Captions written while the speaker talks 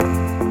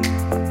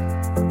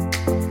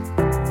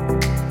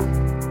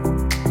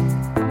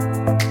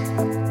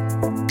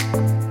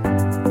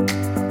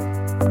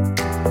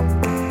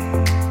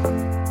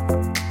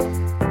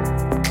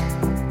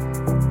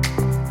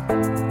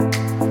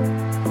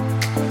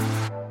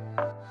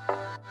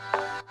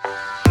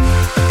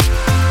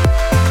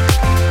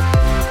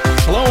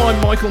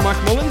Michael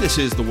McMullen. This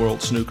is the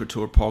World Snooker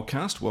Tour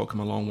podcast. Welcome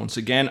along once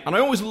again. And I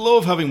always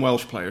love having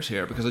Welsh players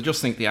here because I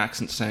just think the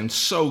accent sounds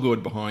so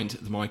good behind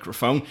the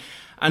microphone.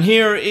 And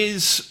here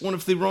is one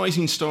of the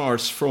rising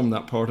stars from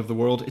that part of the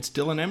world. It's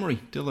Dylan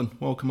Emery. Dylan,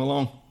 welcome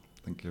along.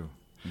 Thank you.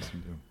 Nice to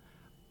meet you.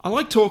 I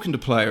like talking to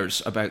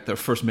players about their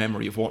first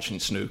memory of watching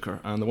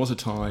snooker, and there was a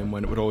time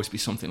when it would always be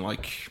something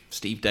like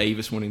Steve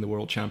Davis winning the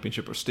World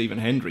Championship or Stephen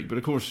Hendry, but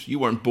of course you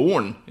weren't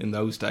born in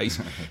those days.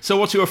 So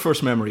what's your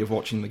first memory of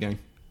watching the game?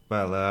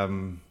 Well,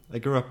 I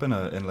grew up in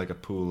a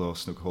pool or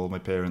snooker hall. My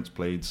parents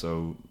played,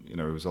 so it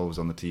was always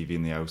on the TV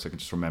in the house. I can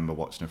just remember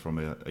watching it from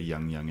a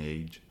young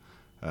age,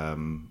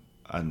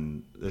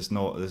 and there's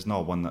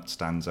not one that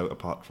stands out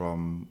apart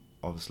from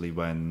obviously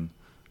when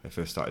I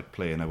first started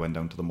playing. I went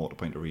down to the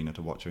Motorpoint Arena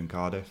to watch her in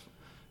Cardiff.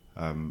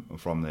 And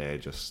from there,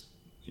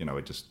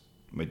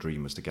 my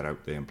dream was to get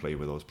out there and play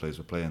where those players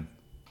were playing.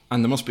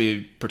 And there must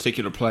be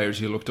particular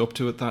players you looked up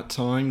to at that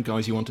time,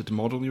 guys you wanted to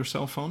model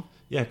yourself on?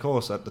 Yeah, of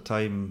course. At the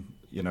time,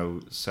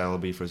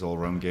 Selby for his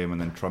all-round game,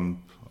 and then Trump,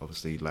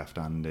 obviously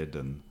left-handed.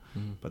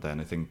 But then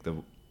I think the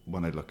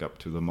one I look up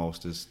to the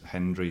most is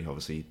Hendry,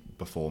 obviously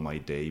before my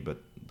day, but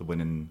the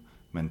winning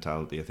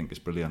mentality I think is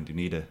brilliant. You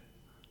need it.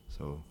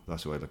 So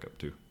that's who I look up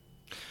to.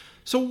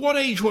 So what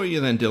age were you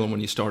then, Dylan,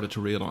 when you started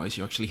to realise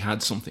you actually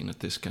had something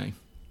at this game?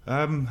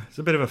 It's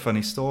a bit of a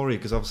funny story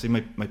because obviously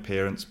my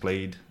parents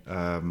played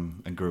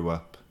and grew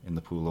up in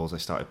the pool halls. I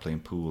started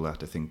playing pool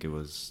at, I think it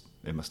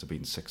must have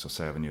been 6 or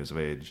 7 years of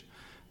age.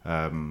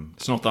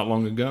 It's not that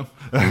long ago.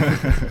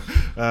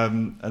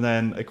 And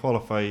then I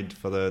qualified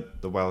for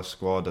the Welsh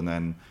squad, and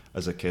then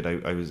as a kid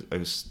I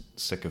was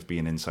sick of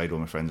being inside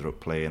when my friends were out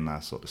playing,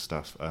 that sort of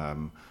stuff.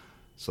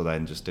 So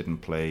then just didn't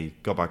play,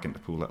 got back into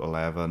pool at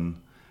 11.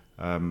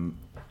 And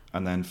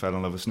then fell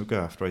in love with snooker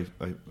after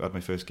I had my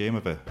first game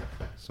of it.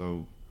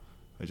 So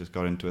I just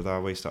got into it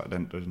that way, started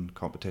entering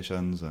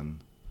competitions, and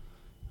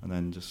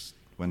then just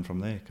went from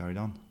there, carried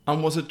on.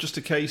 And was it just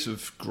a case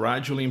of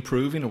gradually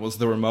improving, or was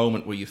there a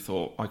moment where you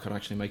thought, I could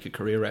actually make a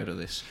career out of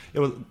this?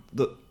 Yeah,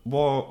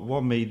 well,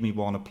 what made me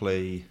want to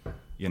play,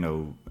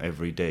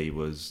 every day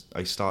was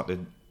I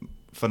started,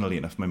 funnily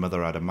enough, my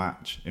mother had a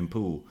match in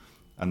pool,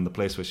 and the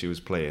place where she was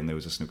playing, there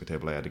was a snooker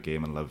table. I had a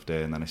game and loved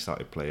it, and then I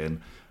started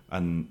playing,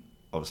 and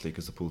obviously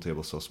because the pool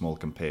table's so small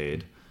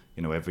compared,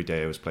 every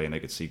day I was playing I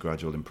could see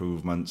gradual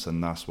improvements,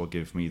 and that's what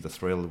gave me the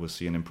thrill, was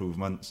seeing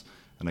improvements.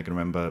 And I can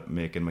remember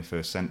making my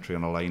first century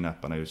on a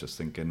lineup, and I was just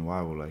thinking,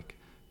 wow,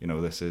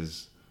 this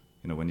is,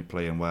 when you're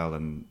playing well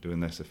and doing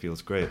this, it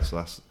feels great. So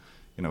that's,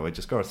 I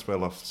just got a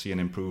thrill off seeing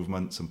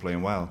improvements and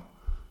playing well.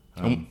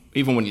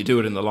 Even when you do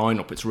it in the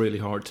lineup, it's really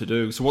hard to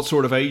do. So what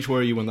sort of age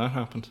were you when that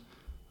happened?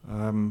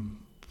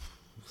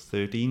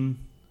 13,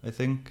 I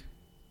think.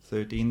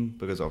 13,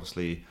 because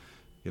obviously,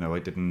 I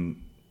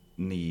didn't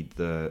need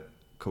the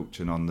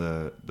coaching on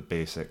the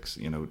basics,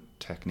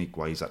 technique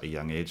wise at a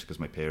young age,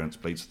 because my parents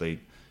played, so they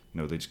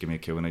just give me a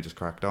cue and I just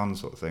cracked on,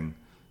 sort of thing,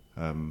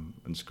 and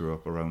just grew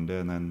up around it,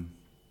 and then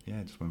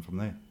just went from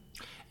there.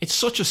 It's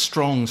such a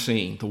strong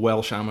scene, the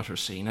Welsh amateur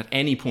scene. At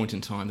any point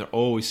in time, there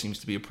always seems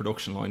to be a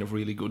production line of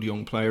really good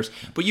young players.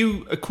 But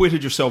you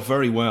acquitted yourself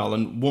very well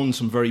and won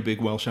some very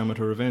big Welsh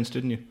amateur events,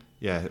 didn't you?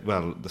 Yeah,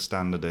 well, the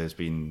standard has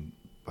been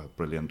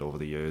brilliant over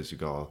the years. You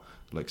got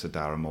like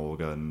Darren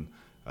Morgan,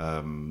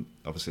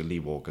 obviously Lee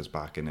Walker's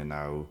back in it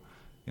now,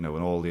 and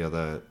all the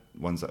other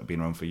ones that have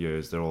been around for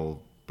years. They're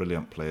all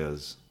brilliant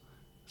players.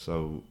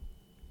 So,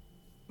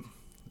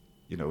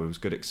 it was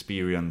good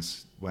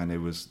experience when it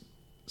was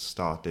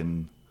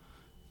starting.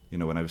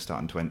 When I was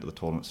starting to enter the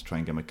tournaments to try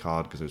and get my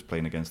card, because I was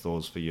playing against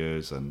those for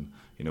years, and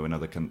in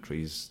other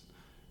countries,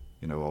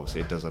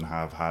 obviously it doesn't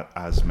have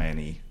as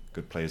many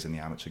good players in the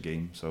amateur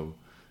game. So,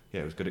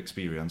 it was good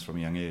experience from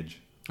a young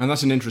age. And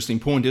that's an interesting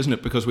point, isn't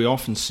it? Because we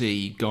often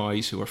see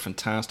guys who are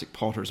fantastic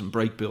potters and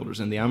break builders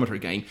in the amateur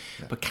game,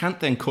 but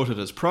can't then cut it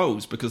as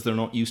pros because they're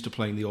not used to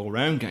playing the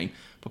all-round game.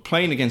 But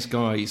playing against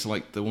guys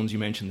like the ones you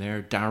mentioned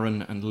there,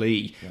 Darren and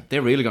Lee,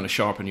 they're really going to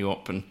sharpen you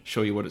up and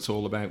show you what it's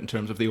all about in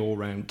terms of the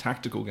all-round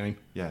tactical game.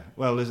 Yeah,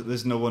 well,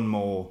 there's no one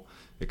more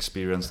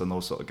experienced than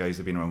those sort of guys.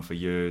 They've been around for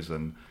years,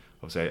 and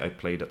obviously I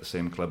played at the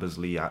same club as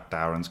Lee, at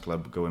Darren's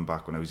club, going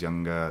back when I was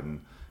younger,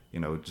 and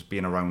just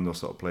being around those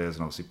sort of players,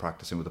 and obviously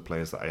practicing with the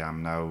players that I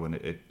am now, and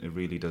it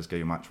really does get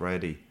you match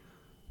ready.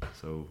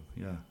 So,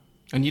 yeah.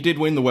 And you did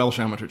win the Welsh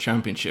Amateur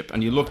Championship,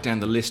 and you look down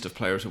the list of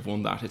players who've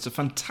won that. It's a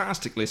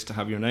fantastic list to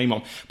have your name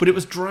on. But it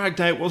was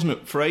dragged out, wasn't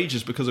it, for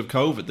ages because of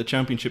COVID. The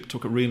championship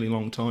took a really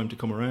long time to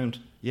come around.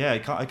 Yeah, I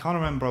can't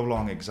remember how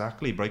long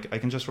exactly, but I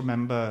can just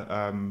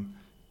remember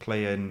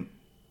playing,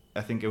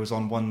 I think it was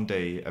on one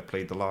day, I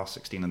played the last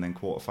 16 and then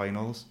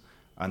quarterfinals,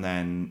 and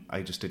then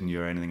I just didn't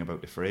hear anything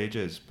about it for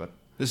ages. But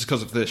this is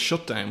because of the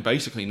shutdown,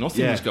 basically.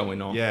 Nothing was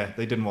going on. Yeah,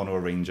 they didn't want to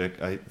arrange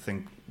it. I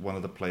think one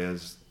of the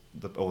players,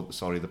 the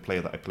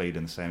player that I played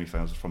in the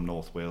semi-finals was from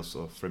North Wales,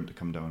 so for him to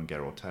come down and get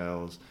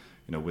hotels,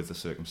 with the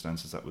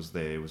circumstances that was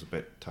there, it was a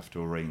bit tough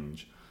to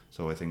arrange.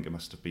 So I think it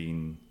must have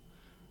been,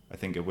 I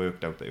think it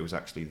worked out that it was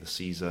actually the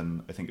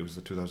season, I think it was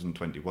the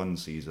 2021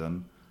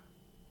 season,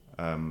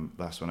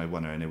 That's when I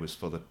won it, and it was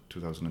for the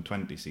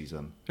 2020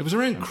 season. It was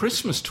around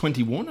Christmas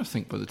 21, I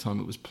think, by the time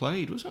it was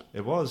played, was it?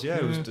 It was, yeah.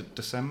 It was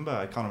December.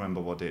 I can't remember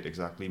what date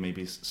exactly.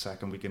 Maybe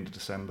second week into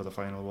December the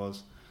final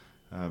was.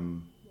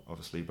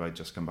 Obviously, but I'd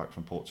just come back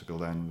from Portugal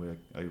then, where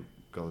I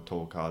got a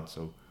tour card,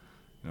 so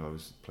I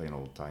was playing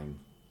all the time.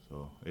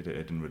 So it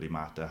didn't really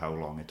matter how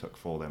long it took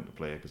for them to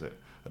play, because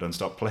I don't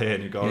stop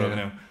playing. You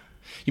got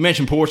You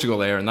mentioned Portugal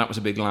there, and that was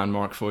a big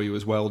landmark for you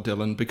as well,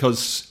 Dylan,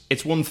 because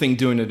it's one thing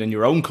doing it in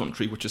your own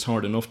country, which is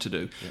hard enough to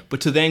do, but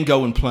to then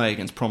go and play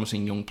against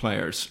promising young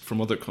players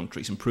from other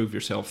countries and prove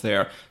yourself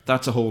there,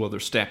 that's a whole other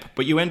step.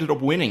 But you ended up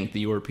winning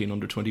the European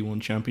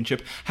Under-21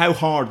 Championship. How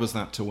hard was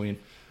that to win?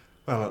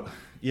 Well,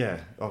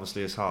 yeah,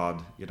 obviously it's hard.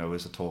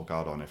 There's a tour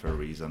card on it for a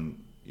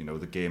reason.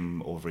 The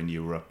game over in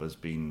Europe has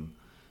been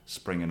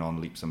springing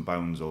on leaps and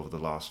bounds over the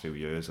last few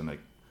years, and I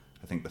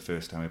think the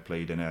first time I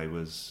played in it I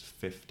was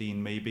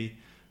 15 maybe,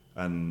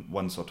 and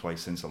once or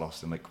twice since I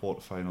lost in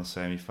quarterfinals,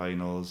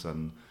 semi-finals,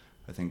 and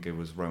I think it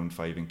was round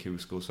 5 in Q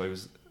school, so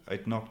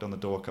I'd knocked on the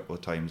door a couple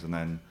of times, and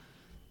then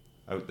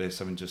out there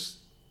something just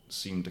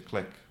seemed to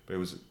click. But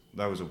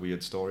that was a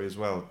weird story as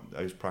well.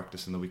 I was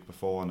practicing the week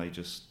before, and I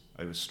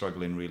was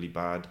struggling really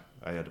bad.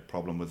 I had a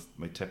problem with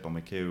my tip on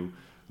my cue,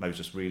 and I was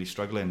just really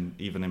struggling,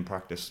 even in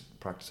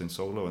practicing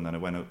solo, and then I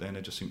went out there and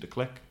it just seemed to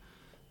click.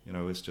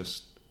 It's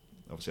just,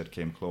 obviously I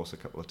came close a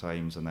couple of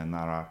times, and then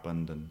that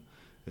happened, and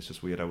it's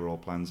just weird how it all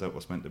plans out.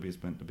 What's meant to be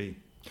is meant to be.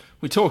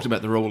 We talked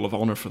about the role of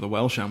honour for the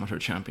Welsh Amateur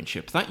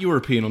Championship. That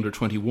European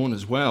Under-21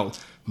 as well.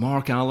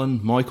 Mark Allen,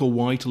 Michael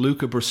White,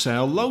 Luca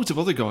Bursell, loads of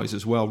other guys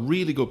as well.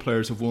 Really good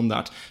players have won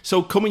that.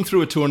 So coming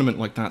through a tournament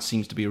like that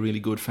seems to be a really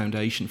good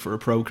foundation for a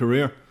pro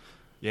career.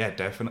 Yeah,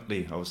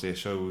 definitely. Obviously it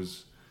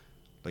shows,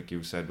 like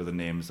you said, with the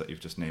names that you've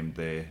just named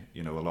there,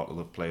 a lot of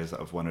the players that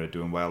have won are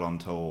doing well on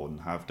tour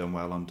and have done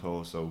well on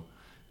tour. So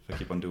if I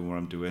keep on doing what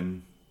I'm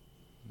doing,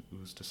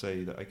 who's to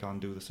say that I can't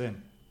do the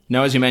same?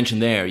 Now, as you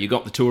mentioned there, you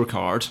got the tour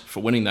card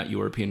for winning that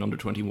European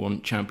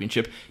Under-21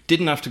 Championship.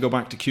 Didn't have to go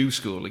back to Q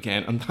school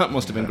again, and that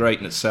must have been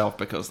great in itself,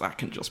 because that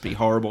can just be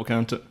horrible,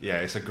 can't it? Yeah,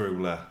 it's a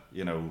grueler.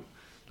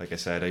 Like I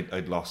said,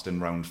 I'd lost in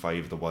round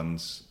 5 the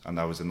ones, and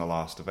that was in the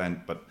last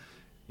event. But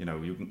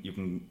you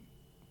can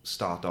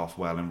start off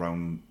well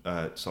in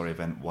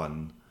event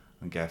 1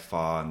 and get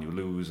far, and you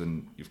lose,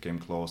 and you've came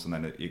close, and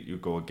then you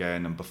go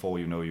again, and before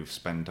you know, you've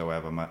spent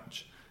however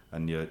much,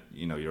 and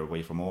you're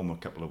away from home a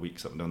couple of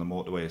weeks up and down the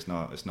motorway.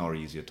 It's not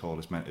easy at all.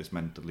 It's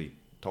mentally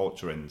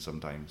torturing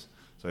sometimes.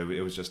 So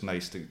it was just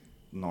nice to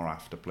not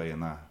have to play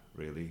in that,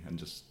 really, and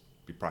just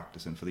be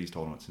practicing for these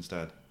tournaments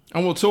instead.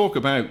 And we'll talk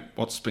about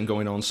what's been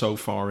going on so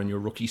far in your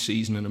rookie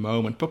season in a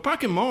moment. But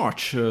back in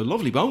March,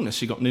 lovely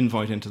bonus, you got an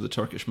invite into the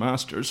Turkish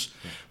Masters.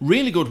 Yeah.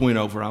 Really good win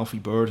over Alfie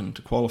Burden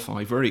to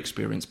qualify, very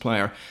experienced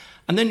player.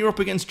 And then you're up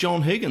against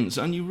John Higgins,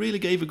 and you really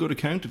gave a good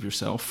account of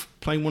yourself,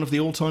 playing one of the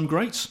all-time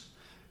greats.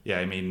 Yeah,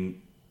 I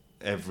mean,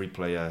 every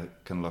player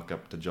can look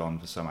up to John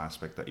for some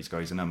aspect that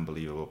he's an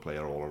unbelievable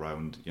player all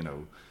around.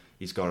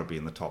 He's got to be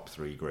in the top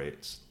 3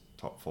 greats,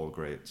 top 4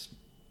 greats,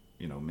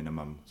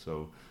 minimum.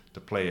 So to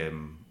play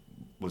him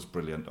was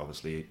brilliant.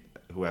 Obviously,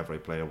 whoever I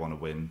play, I want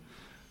to win.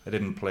 I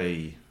didn't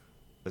play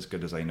as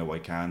good as I know I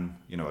can.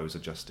 I was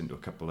adjusting to a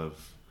couple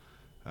of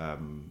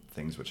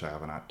things which I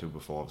haven't had to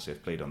before. Obviously,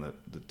 I've played on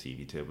the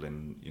TV table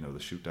in the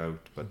shootout,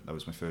 but that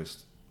was my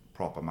first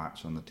proper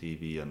match on the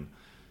TV, and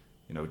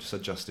just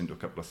adjusting to a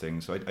couple of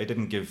things. So I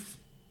didn't give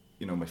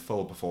my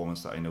full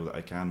performance that I know that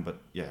I can, but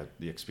yeah,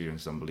 the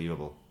experience is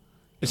unbelievable.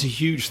 It's a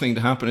huge thing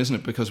to happen, isn't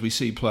it? Because we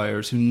see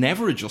players who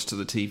never adjust to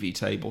the TV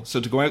table.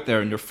 So to go out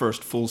there in your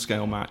first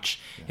full-scale match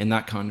in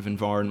that kind of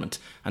environment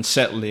and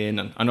settle in,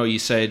 and I know you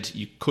said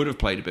you could have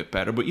played a bit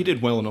better, but you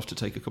did well enough to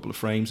take a couple of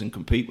frames and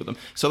compete with them.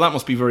 So that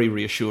must be very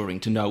reassuring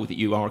to know that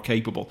you are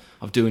capable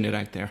of doing it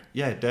out there.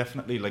 Yeah,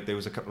 definitely. There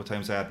was a couple of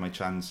times I had my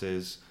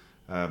chances,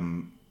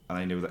 and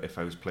I knew that if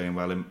I was playing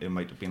well, it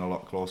might have been a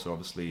lot closer.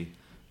 Obviously,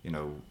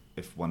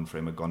 if one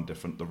frame had gone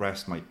different, the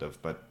rest might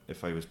have. But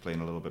if I was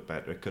playing a little bit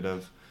better, it could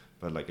have.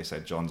 But like I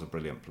said, John's a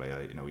brilliant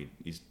player.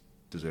 He's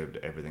deserved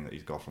everything that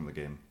he's got from the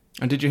game.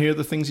 And did you hear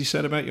the things he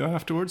said about you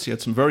afterwards? He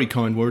had some very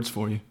kind words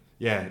for you.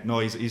 Yeah, no,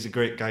 he's a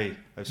great guy.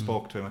 I've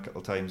spoke to him a couple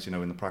of times,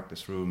 in the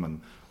practice room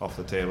and off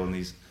the table, and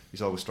he's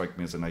always struck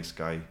me as a nice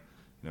guy.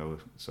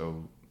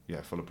 So yeah,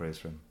 full of praise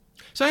for him.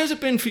 So how's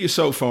it been for you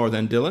so far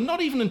then, Dylan?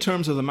 Not even in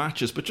terms of the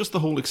matches, but just the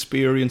whole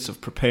experience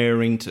of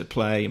preparing to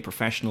play in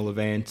professional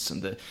events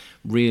and the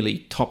really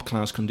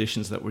top-class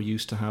conditions that we're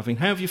used to having.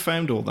 How have you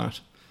found all that?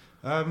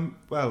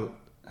 Well,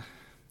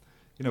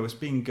 it's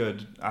been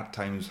good, at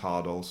times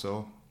hard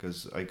also,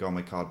 because I got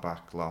my card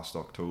back last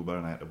October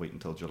and I had to wait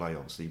until July,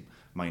 obviously,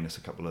 minus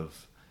a couple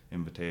of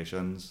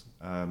invitations.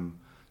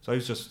 So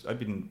I've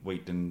been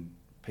waiting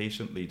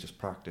patiently, just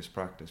practice.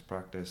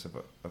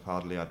 I've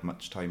hardly had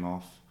much time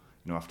off.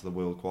 After the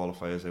World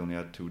Qualifiers, I only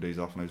had 2 days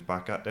off and I was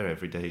back out there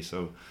every day.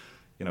 So,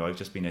 I've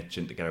just been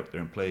itching to get out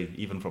there and play.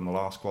 Even from the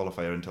last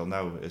qualifier until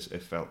now,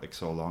 it felt like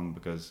so long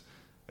because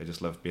I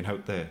just loved being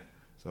out there.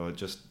 So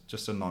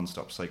just a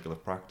non-stop cycle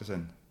of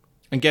practicing.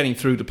 And getting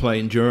through to play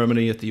in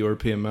Germany at the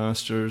European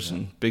Masters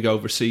and big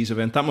overseas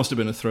event, that must have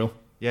been a thrill.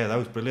 Yeah, that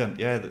was brilliant.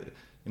 Yeah,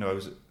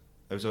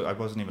 I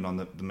wasn't even on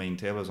the main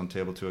table. I was on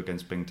table 2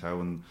 against Bing Tao,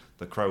 and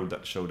the crowd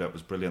that showed up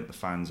was brilliant. The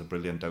fans are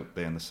brilliant out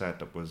there, and the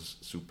setup was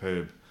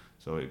superb.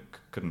 So I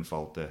couldn't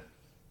fault it.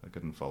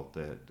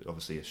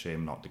 Obviously, a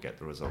shame not to get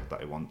the result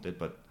that I wanted,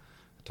 but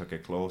I took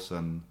it close,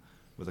 and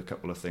with a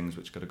couple of things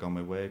which could have gone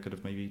my way, I could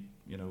have maybe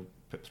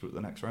pipped through to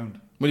the next round.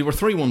 Well, you were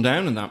 3-1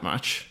 down in that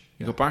match.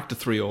 You got back to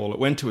 3-3. It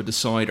went to a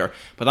decider,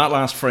 but that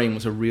last frame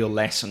was a real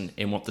lesson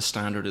in what the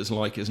standard is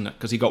like, isn't it?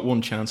 Because he got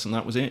one chance, and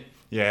that was it.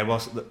 Yeah, it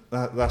was.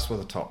 That's what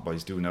the top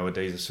boys do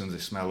nowadays. As soon as they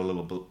smell a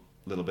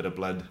little bit of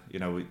blood,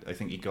 I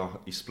think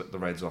he split the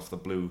reds off the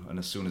blue, and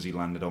as soon as he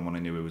landed on one, I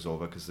knew it was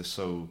over, because they're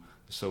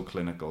so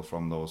clinical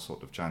from those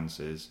sort of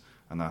chances,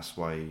 and that's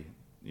why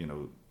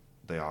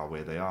they are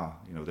where they are.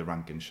 Their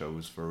ranking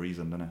shows for a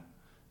reason, doesn't it?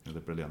 They're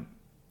brilliant.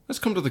 Let's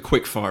come to the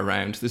quick fire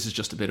round. This is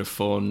just a bit of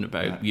fun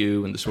about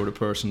you and the sort of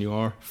person you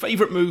are.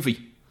 Favourite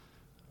movie?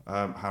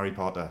 Harry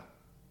Potter.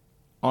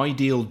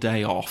 Ideal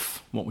day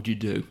off. What would you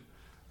do?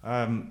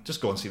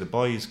 Just go and see the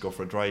boys, go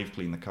for a drive,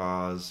 clean the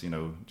cars,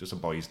 just a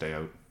boys' day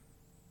out.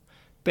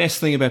 Best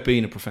thing about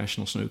being a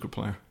professional snooker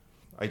player?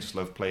 I just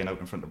love playing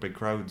out in front of big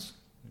crowds.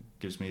 It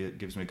gives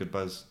me a good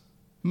buzz.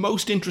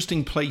 Most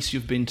interesting place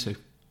you've been to?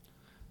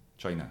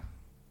 China.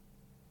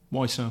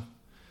 Why so?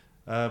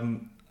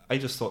 I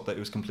just thought that it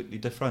was completely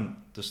different,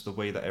 just the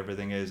way that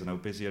everything is and how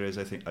busy it is.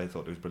 I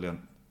thought it was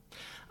brilliant.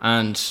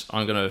 And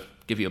I'm going to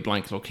give you a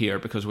blank look here,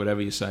 because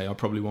whatever you say, I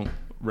probably won't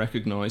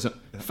recognise it.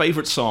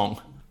 Favourite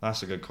song?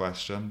 That's a good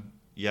question.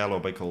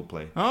 Yellow by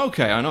Coldplay.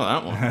 Okay, I know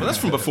that one. Well, that's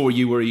from before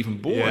you were even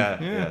born.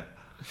 Yeah.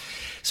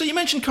 So you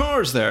mentioned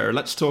cars there.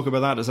 Let's talk about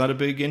that. Is that a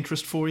big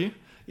interest for you?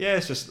 Yeah,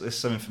 it's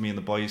something for me and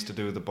the boys to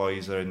do. The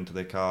boys are into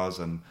their cars,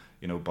 and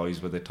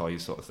boys with their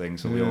toys sort of thing.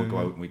 So we all go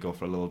out and we go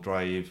for a little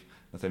drive.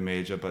 Nothing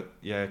major, but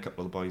yeah, a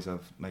couple of the boys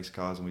have nice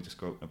cars, and we just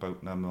go out and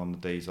about them on the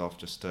days off.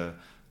 Just the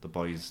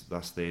boys,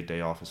 that's their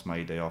day off. It's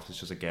my day off. It's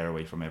just a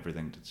getaway from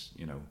everything. It's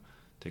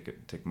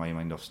take my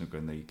mind off snooker,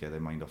 and they get their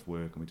mind off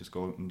work, and we just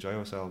go out and enjoy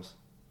ourselves.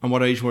 And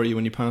what age were you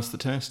when you passed the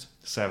test?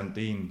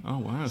 17. Oh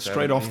wow! 17.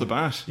 Straight off the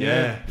bat.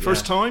 Yeah.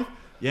 First time?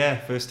 Yeah,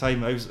 first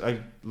time. I was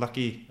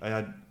lucky. I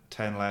had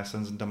 10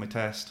 lessons and done my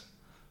test,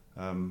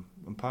 and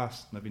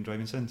passed. And I've been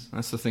driving since.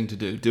 That's the thing to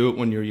do. Do it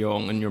when you're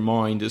young and your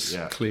mind is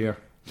clear.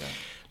 Yeah.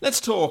 Let's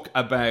talk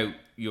about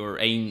your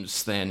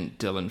aims then,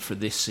 Dylan, for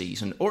this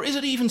season. Or is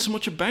it even so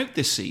much about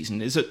this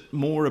season? Is it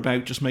more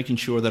about just making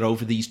sure that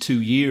over these 2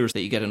 years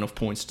that you get enough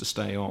points to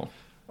stay on?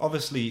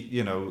 Obviously,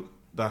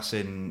 that's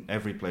in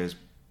every player's,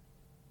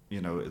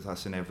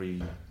 that's in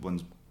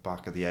everyone's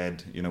back of the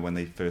head, when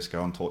they first get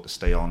on tour to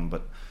stay on.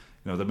 But,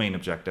 the main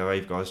objective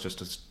I've got is just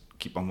to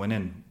keep on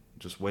winning.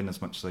 Just win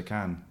as much as I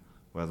can.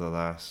 Whether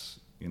that's,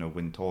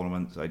 win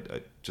tournaments, I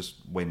just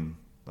win.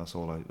 That's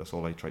all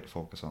I try to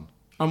focus on.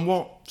 And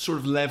what sort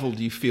of level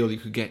do you feel you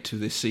could get to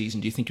this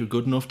season? Do you think you're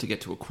good enough to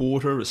get to a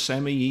quarter, a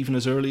semi, even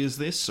as early as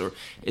this? Or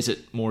is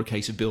it more a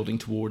case of building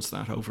towards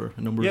that over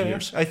a number of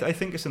years? I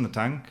think it's in the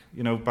tank.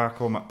 Back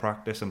home at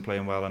practice and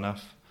playing well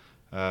enough.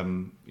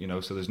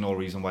 So there's no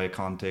reason why I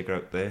can't take her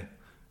out there.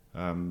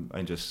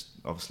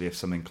 Obviously, if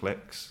something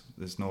clicks,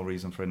 there's no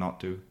reason for it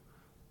not to.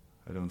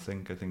 I don't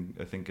think.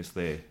 I think it's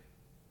there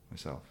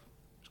myself.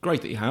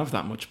 Great that you have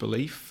that much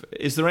belief.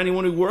 Is there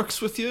anyone who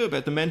works with you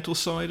about the mental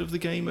side of the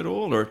game at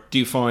all? Or do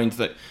you find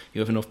that you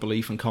have enough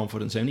belief and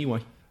confidence anyway?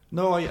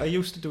 No, I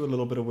used to do a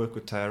little bit of work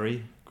with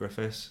Terry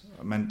Griffiths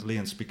mentally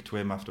and speak to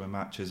him after my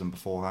matches and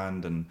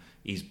beforehand, and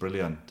he's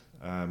brilliant.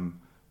 But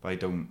I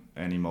don't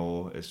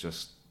anymore. It's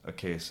just a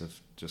case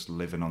of just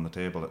living on the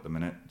table at the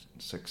minute,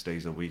 6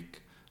 days a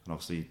week. And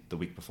obviously the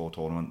week before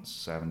tournaments,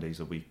 7 days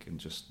a week, and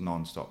just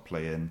non-stop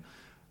playing.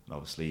 And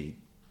obviously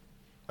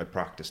I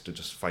practice to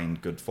just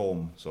find good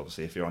form. So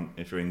obviously, if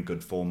you're in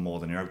good form more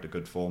than you're out of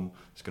good form,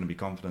 there's going to be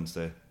confidence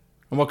there.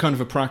 And what kind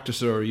of a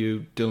practicer are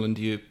you, Dylan?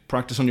 Do you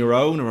practice on your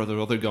own, or are there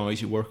other guys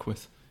you work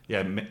with? Yeah,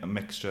 a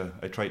mixture.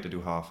 I try to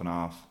do half and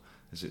half.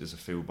 There's a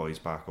few boys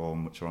back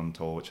home which are on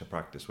tour, which I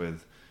practice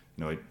with.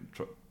 I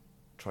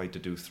try to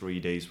do 3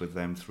 days with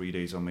them, 3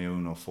 days on my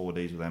own, or 4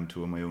 days with them,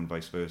 2 on my own,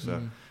 vice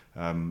versa.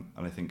 And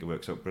I think it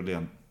works out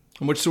brilliant.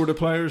 And which sort of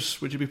players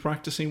would you be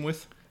practicing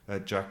with?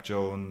 Jack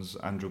Jones,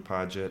 Andrew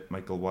Paget,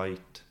 Michael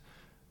White.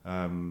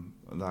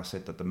 That's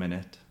it at the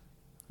minute.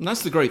 And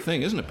that's the great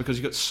thing, isn't it? Because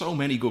you've got so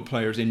many good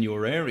players in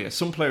your area.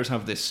 Some players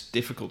have this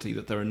difficulty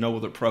that there are no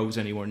other pros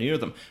anywhere near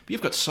them. But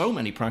you've got so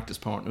many practice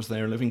partners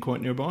there living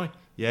quite nearby.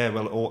 Yeah,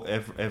 well,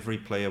 every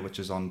player which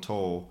is on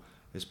tour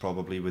is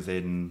probably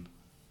within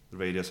the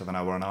radius of an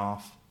hour and a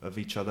half of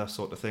each other,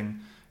 sort of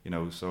thing.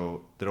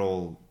 So they're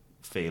all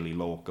fairly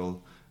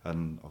local,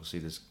 and obviously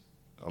there's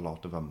a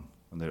lot of them.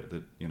 And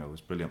there's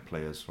brilliant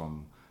players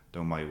from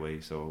down my way,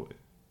 so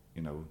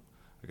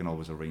I can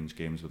always arrange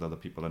games with other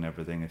people and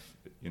everything if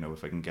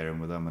I can get in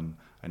with them, and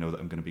I know that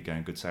I'm going to be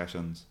getting good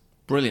sessions.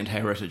 Brilliant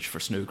heritage for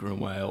snooker in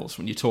Wales.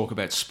 When you talk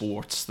about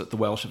sports that the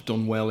Welsh have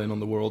done well in on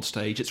the world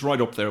stage, it's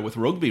right up there with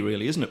rugby,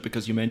 really, isn't it?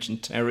 Because you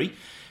mentioned Terry,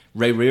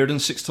 Ray Reardon,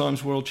 6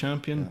 times world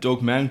champion.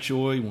 Doug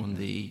Mountjoy won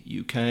the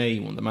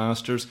UK, won the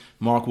Masters.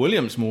 Mark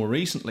Williams more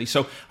recently.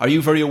 So are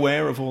you very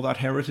aware of all that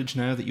heritage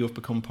now that you have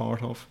become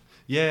part of?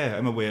 Yeah,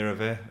 I'm aware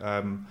of it.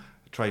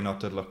 Try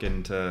not to look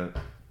into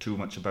too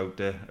much about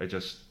it. I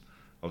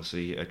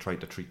try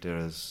to treat it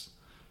as,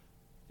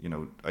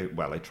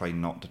 I try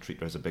not to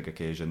treat it as a big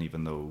occasion,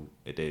 even though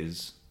it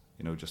is,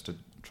 just to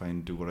try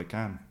and do what I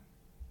can.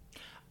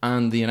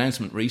 And the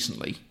announcement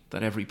recently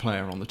that every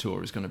player on the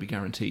tour is going to be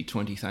guaranteed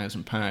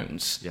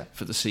 £20,000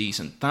 for the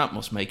season, that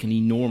must make an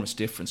enormous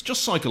difference,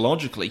 just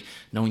psychologically,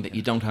 knowing that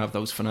you don't have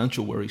those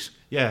financial worries.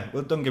 Yeah,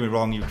 well, don't get me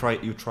wrong, you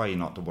try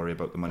not to worry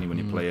about the money when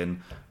you're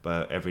playing,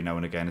 but every now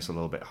and again it's a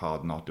little bit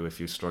hard not to if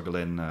you're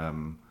struggling,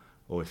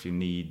 or if you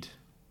need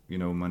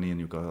money and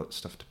you've got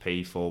stuff to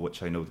pay for,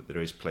 which I know that there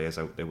is players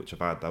out there which have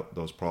had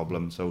those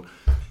problems. So,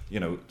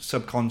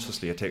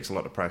 subconsciously it takes a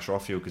lot of pressure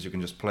off you because you can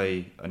just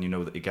play and you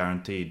know that you're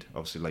guaranteed.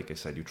 Obviously, like I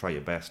said, you try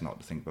your best not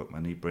to think about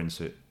money, but in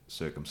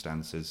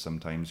circumstances,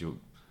 sometimes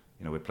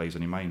it plays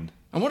on your mind.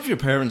 And what have your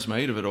parents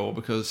made of it all?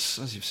 Because,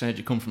 as you've said,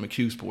 you come from a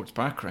Q Sports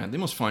background. They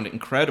must find it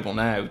incredible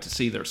now to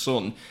see their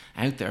son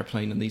out there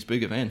playing in these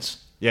big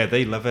events. Yeah,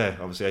 they love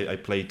it. Obviously, I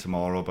played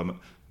tomorrow, but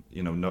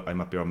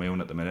I'm up here on my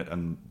own at the minute,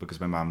 and because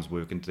my mum's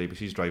working today, but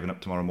she's driving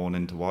up tomorrow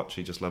morning to watch.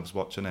 She just loves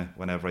watching it.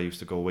 Whenever I used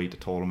to go away to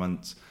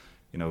tournaments,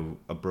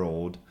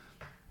 abroad,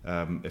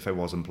 if I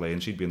wasn't playing,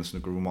 she'd be in the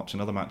snooker room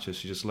watching other matches.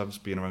 She just loves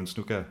being around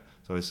snooker.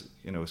 So it's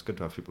good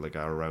to have people like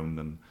that around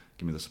and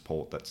give me the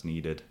support that's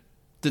needed.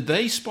 Did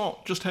they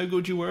spot just how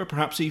good you were,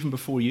 perhaps even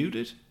before you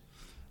did?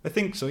 I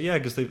think so, yeah,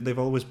 because they've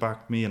always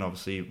backed me, and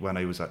obviously when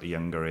I was at a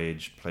younger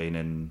age, playing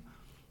in,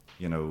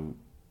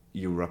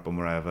 Europe and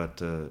wherever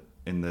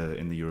in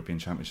the European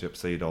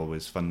Championships, they'd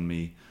always fund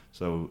me,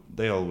 so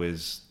they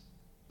always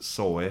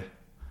saw it,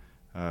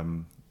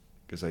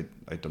 because I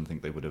don't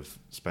think they would have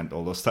spent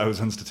all those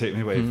thousands to take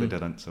me away if they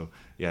didn't. So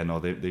yeah, no,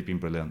 they've been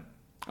brilliant.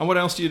 And what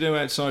else do you do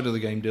outside of the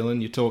game, Dylan?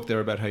 You talked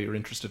there about how you're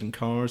interested in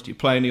cars. Do you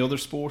play any other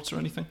sports or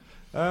anything?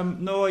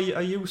 No,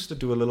 I used to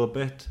do a little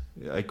bit.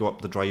 I go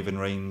up the driving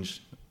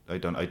range. I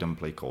don't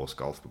play course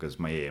golf because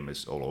my aim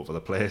is all over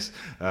the place.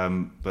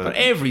 But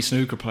every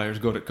snooker player is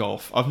good at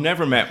golf. I've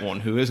never met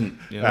one who isn't.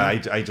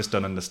 I just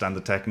don't understand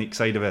the technique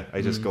side of it.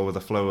 I just go with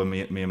the flow, and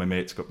me and my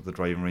mates go up to the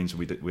driving range,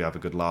 and we have a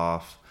good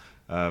laugh.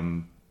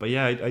 But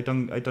yeah, I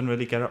don't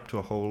really get up to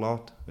a whole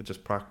lot. I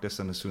just practice,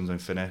 and as soon as I'm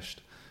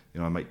finished,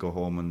 I might go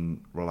home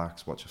and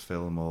relax, watch a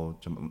film, or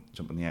jump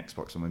on the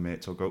Xbox with my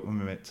mates, or go out with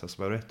my mates. That's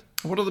about it.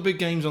 What are the big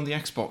games on the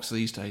Xbox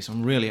these days?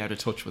 I'm really out of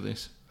touch with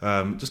this.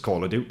 Just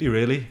Call of Duty,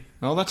 really.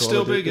 Oh, that's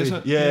still big, is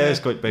it? Yeah, it's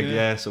quite big,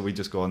 yeah. So we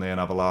just go on there and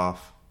have a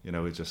laugh.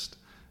 It just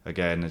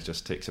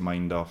takes your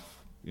mind off,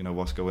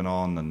 what's going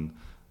on. And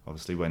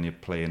obviously when you're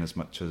playing as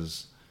much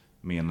as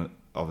me and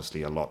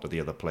obviously a lot of the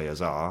other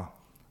players are,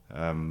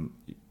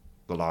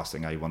 the last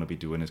thing I want to be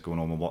doing is going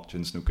home and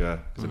watching snooker,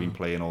 because I've been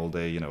playing all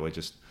day.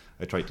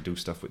 I try to do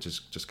stuff which is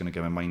just going to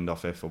get my mind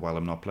off it for while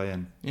I'm not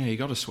playing. Yeah, you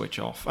got to switch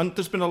off. And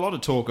there's been a lot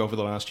of talk over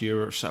the last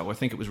year or so, I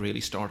think it was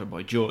really started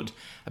by Judd,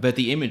 about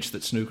the image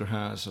that snooker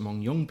has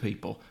among young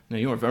people. Now,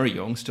 you're very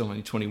young, still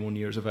only 21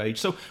 years of age.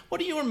 So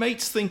what do your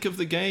mates think of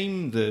the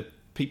game, the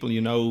people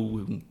you know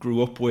who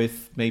grew up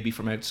with, maybe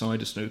from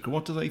outside of snooker?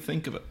 What do they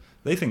think of it?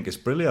 They think it's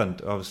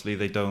brilliant. Obviously,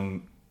 they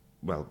don't...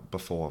 Well,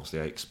 before,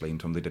 obviously, I explained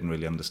to them they didn't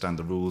really understand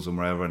the rules and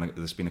wherever, and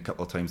there's been a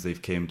couple of times they've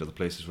came to the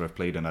places where I've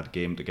played and had a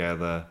game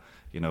together,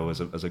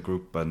 as a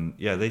group, and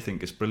yeah, they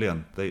think it's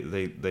brilliant.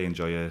 They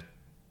enjoy it,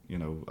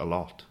 a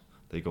lot.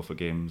 They go for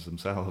games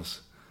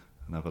themselves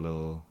and have a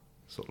little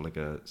sort of like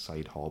a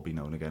side hobby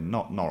now and again.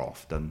 Not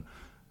often,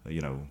 but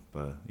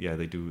yeah,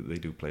 they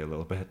do play a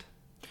little bit.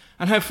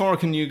 And how far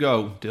can you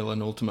go,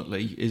 Dylan,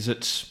 ultimately? Is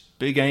it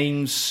big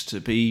aims to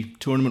be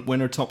tournament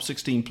winner, top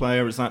 16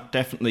 player? Is that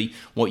definitely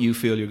what you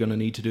feel you're going to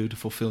need to do to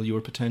fulfill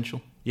your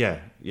potential? Yeah,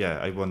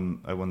 I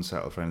wouldn't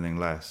settle for anything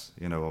less.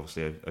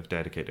 Obviously I've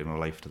dedicated my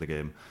life to the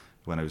game.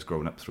 When I was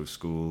growing up through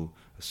school,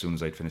 as soon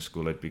as I'd finish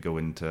school, I'd be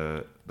going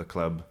to the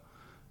club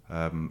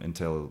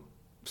until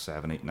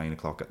 7, 8, 9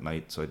 o'clock at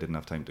night, so I didn't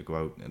have time to go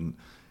out. And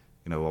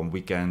on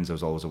weekends I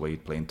was always away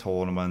playing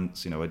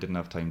tournaments. I didn't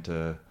have time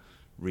to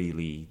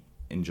really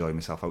enjoy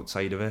myself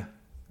outside of it,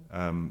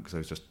 because I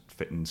was just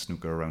fitting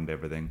snooker around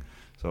everything.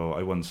 So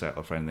I wouldn't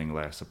settle for anything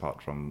less,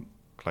 apart from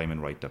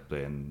climbing right up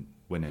there and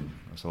winning.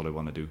 That's all I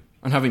want to do.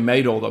 And having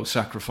made all those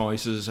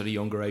sacrifices at a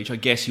younger age, I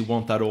guess you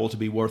want that all to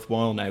be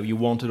worthwhile now. You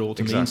want it all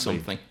to mean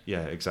something.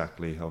 Yeah,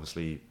 exactly.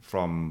 Obviously,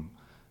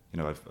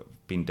 I've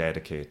been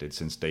dedicated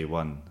since day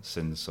one.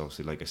 Since,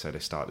 obviously, like I said, I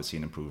started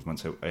seeing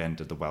improvements. I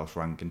entered the Welsh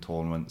ranking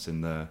tournaments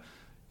in the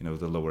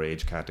lower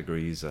age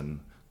categories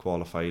and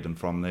qualified. And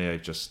from there,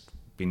 I've just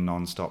been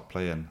non-stop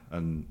playing.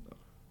 And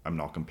I'm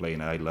not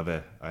complaining. I love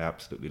it. I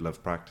absolutely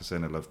love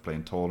practicing. I love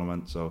playing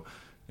tournaments. So,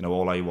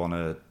 all I want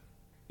to...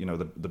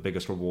 the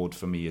biggest reward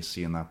for me is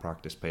seeing that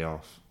practice pay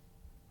off.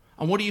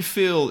 And what do you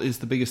feel is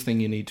the biggest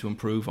thing you need to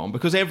improve on?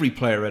 Because every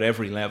player at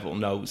every level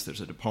knows there's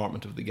a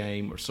department of the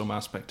game or some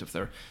aspect of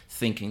their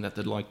thinking that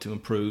they'd like to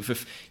improve.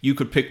 If you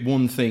could pick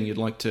one thing you'd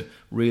like to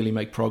really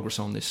make progress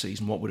on this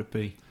season, what would it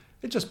be?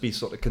 It'd just be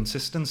sort of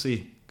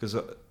consistency, because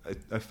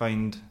I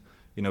find,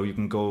 you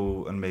can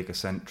go and make a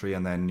century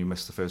and then you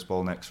miss the first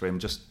ball next frame.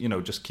 Just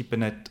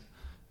keeping it,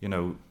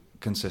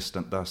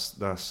 consistent.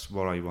 That's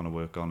what I want to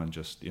work on, and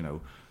just,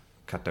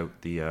 cut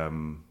out the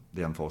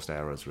unforced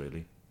errors,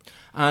 really.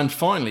 And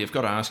finally, I've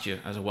got to ask you,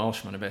 as a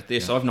Welshman, about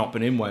this. Yeah. I've not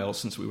been in Wales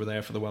since we were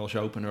there for the Welsh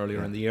Open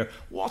earlier in the year.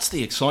 What's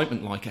the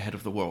excitement like ahead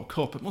of the World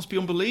Cup? It must be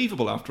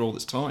unbelievable after all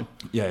this time.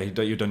 Yeah,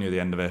 you don't know the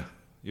end of it.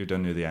 You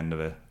don't know the end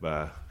of it.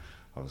 But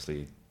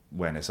obviously,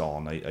 when it's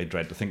on, I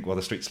dread to think what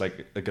the streets are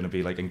going to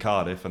be like in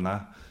Cardiff and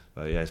that.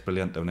 But yeah, it's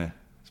brilliant, don't it?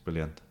 It's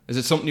brilliant. Is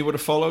it something you would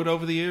have followed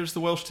over the years,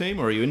 the Welsh team,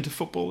 or are you into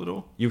football at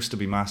all? Used to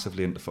be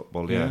massively into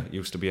football, yeah.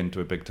 Used to be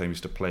into it big time.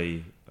 Used to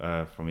play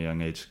from a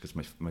young age, because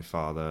my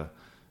father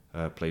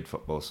played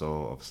football,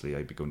 so obviously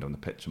I'd be going down the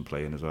pitch and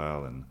playing as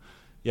well. And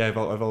yeah,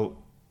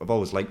 I've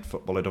always liked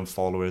football. I don't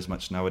follow it as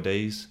much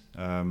nowadays,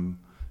 but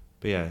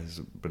yeah, it's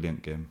a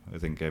brilliant game. I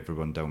think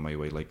everyone down my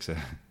way likes it.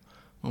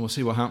 Well, we'll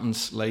see what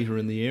happens later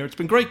in the year. It's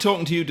been great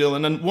talking to you,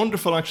 Dylan, and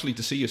wonderful actually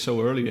to see you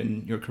so early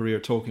in your career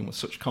talking with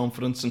such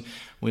confidence, and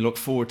we look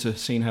forward to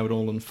seeing how it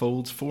all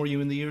unfolds for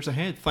you in the years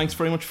ahead. Thanks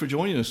very much for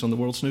joining us on the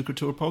World Snooker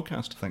Tour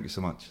podcast. Thank you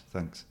so much.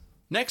 Thanks.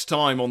 Next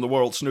time on the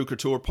World Snooker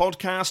Tour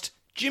podcast,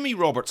 Jimmy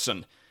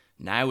Robertson,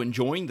 now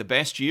enjoying the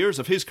best years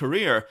of his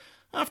career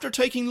after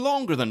taking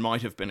longer than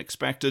might have been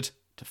expected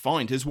to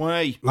find his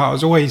way. I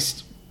was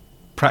always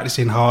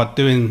practicing hard,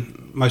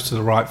 doing most of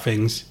the right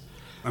things,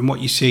 and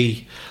what you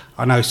see,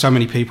 I know so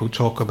many people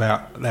talk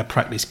about their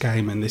practice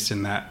game and this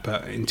and that,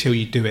 but until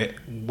you do it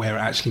where it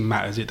actually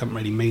matters, it doesn't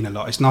really mean a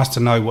lot. It's nice to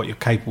know what you're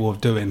capable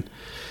of doing,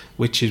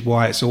 which is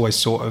why it's always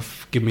sort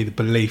of given me the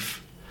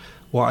belief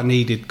what I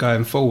needed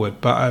going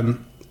forward. But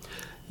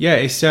yeah,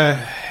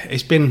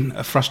 it's been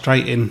a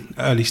frustrating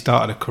early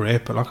start of the career,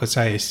 but like I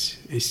say,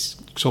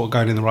 it's sort of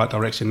going in the right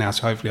direction now,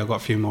 so hopefully I've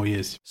got a few more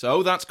years.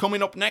 So that's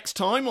coming up next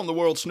time on the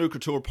World Snooker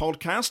Tour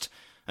podcast.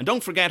 And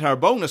don't forget our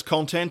bonus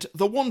content,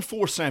 the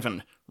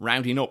 147,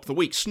 rounding up the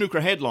week's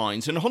snooker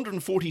headlines in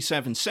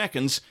 147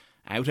 seconds,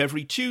 out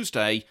every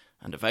Tuesday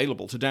and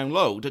available to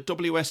download at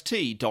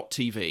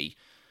wst.tv.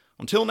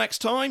 Until next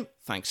time,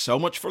 thanks so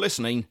much for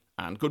listening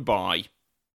and goodbye.